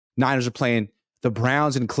Niners are playing the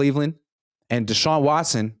Browns in Cleveland, and Deshaun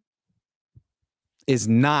Watson is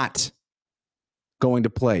not going to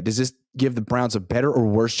play. Does this give the Browns a better or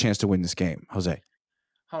worse chance to win this game, Jose?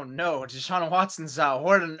 Oh no, Deshaun Watson's out.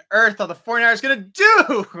 What on earth are the 49ers gonna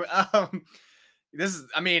do?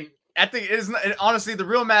 I think it is honestly the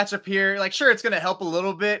real matchup here. Like, sure, it's gonna help a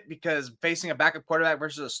little bit because facing a backup quarterback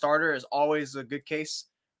versus a starter is always a good case,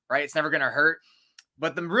 right? It's never gonna hurt.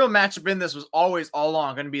 But the real matchup in this was always all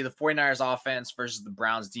along going to be the 49ers offense versus the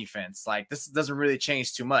Browns defense. Like, this doesn't really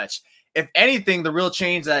change too much. If anything, the real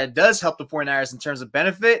change that it does help the 49ers in terms of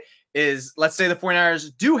benefit is, let's say the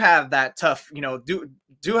 49ers do have that tough,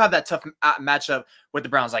 do have that tough matchup with the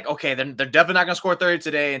Browns. Like, okay, they're definitely not going to score 30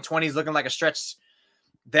 today, and 20 is looking like a stretch.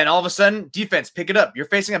 Then all of a sudden, defense, pick it up. You're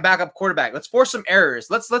facing a backup quarterback. Let's force some errors.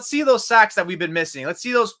 Let's see those sacks that we've been missing. Let's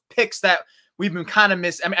see those picks that we've been kind of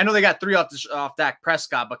missing. I mean, I know they got 3 off Dak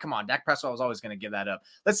Prescott, but come on, Dak Prescott was always going to give that up.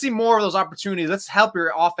 Let's see more of those opportunities. Let's help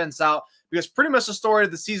your offense out, because pretty much the story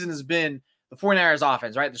of the season has been the 49ers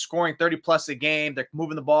offense, right? They're scoring 30 plus a game. They're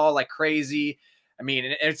moving the ball like crazy. I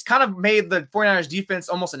mean, it's kind of made the 49ers defense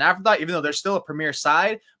almost an afterthought, even though they're still a premier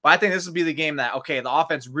side. But I think this will be the game that, okay, the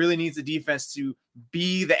offense really needs the defense to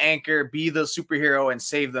be the anchor, be the superhero, and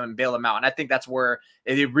save them and bail them out. And I think that's where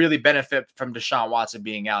it really benefit from Deshaun Watson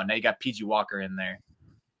being out. Now you got PG Walker in there.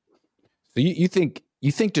 So you think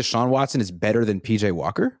Deshaun Watson is better than PJ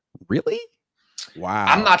Walker? Really? Wow.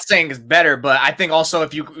 I'm not saying it's better, but I think also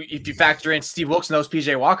if you factor in Steve Wilkes knows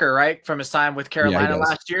PJ Walker, right, from his time with Carolina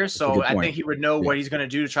last year. So I think he would know what he's going to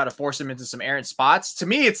do to try to force him into some errant spots. To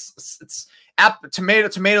me, it's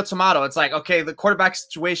tomato. It's like, okay, the quarterback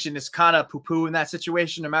situation is kind of poo-poo in that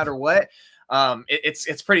situation no matter what.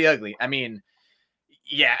 It's pretty ugly. I mean,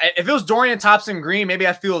 yeah, if it was Dorian Thompson Green, maybe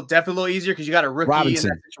I feel definitely a little easier because you got a rookie Robinson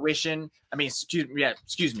in that situation. I mean,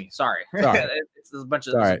 excuse me. Sorry. There's a bunch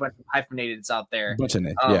of hyphenateds out there.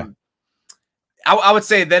 I would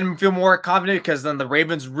say then feel more confident because then the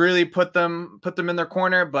Ravens really put them in their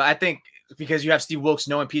corner. But I think because you have Steve Wilkes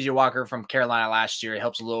knowing PJ Walker from Carolina last year, it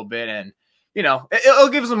helps a little bit. And, it'll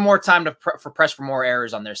give them more time to press for more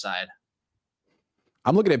errors on their side.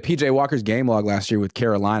 I'm looking at PJ Walker's game log last year with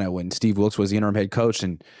Carolina when Steve Wilkes was the interim head coach.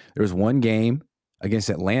 And there was one game against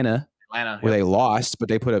Atlanta where they lost, but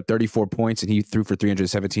they put up 34 points and he threw for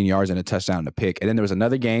 317 yards and a touchdown and a pick. And then there was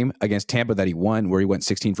another game against Tampa that he won where he went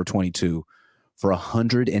 16 for 22 for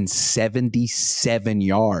 177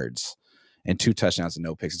 yards and 2 touchdowns and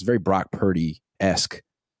no picks. It's very Brock Purdy-esque,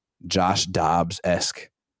 Josh Dobbs-esque.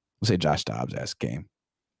 We'll say Josh Dobbs-esque game.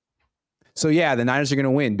 So, yeah, the Niners are going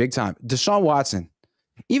to win big time. Deshaun Watson,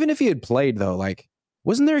 even if he had played, though, like,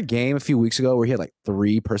 wasn't there a game a few weeks ago where he had like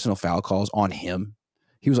 3 personal foul calls on him?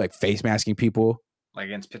 He was like face masking people, like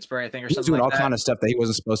against Pittsburgh, I think, or he was something doing like all kind of stuff that he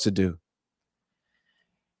wasn't supposed to do.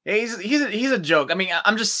 Yeah, he's a joke. I mean,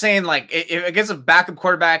 I'm just saying, like, if against a backup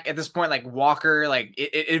quarterback at this point, like Walker, like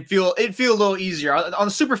it'd feel a little easier on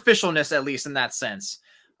the superficialness, at least in that sense.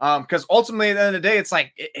 Because ultimately, at the end of the day, it's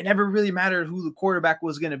like it never really mattered who the quarterback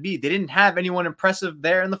was going to be. They didn't have anyone impressive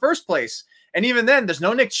there in the first place, and even then, there's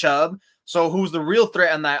no Nick Chubb. So who's the real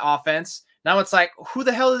threat in that offense? Now it's like, who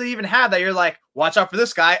the hell did they even have that you're like, watch out for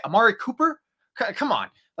this guy, Amari Cooper? Come on.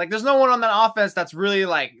 Like, there's no one on that offense that's really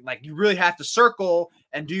like you really have to circle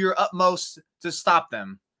and do your utmost to stop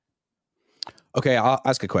them. Okay, I'll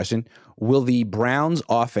ask a question. Will the Browns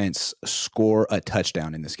offense score a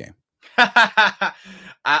touchdown in this game? I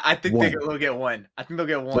think they'll get one. I think they'll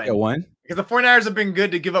get one. They'll get one? Because the 49ers have been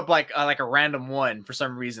good to give up like a random one for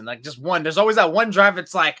some reason. Like just one. There's always that one drive.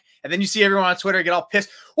 It's like, and then you see everyone on Twitter get all pissed.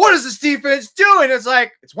 What is this defense doing? It's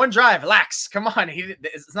like, it's one drive. Relax. Come on.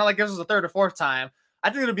 It's not like this was the 3rd or 4th time. I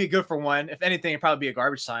think it'll be good for one. If anything, it'll probably be a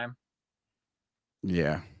garbage time.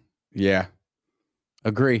 Yeah. Yeah.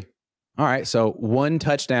 Agree. All right. So 1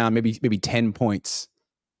 touchdown, maybe 10 points.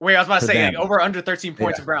 Wait, I was about to say like, over under 13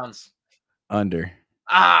 points of Browns. Under.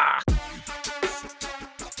 Ah.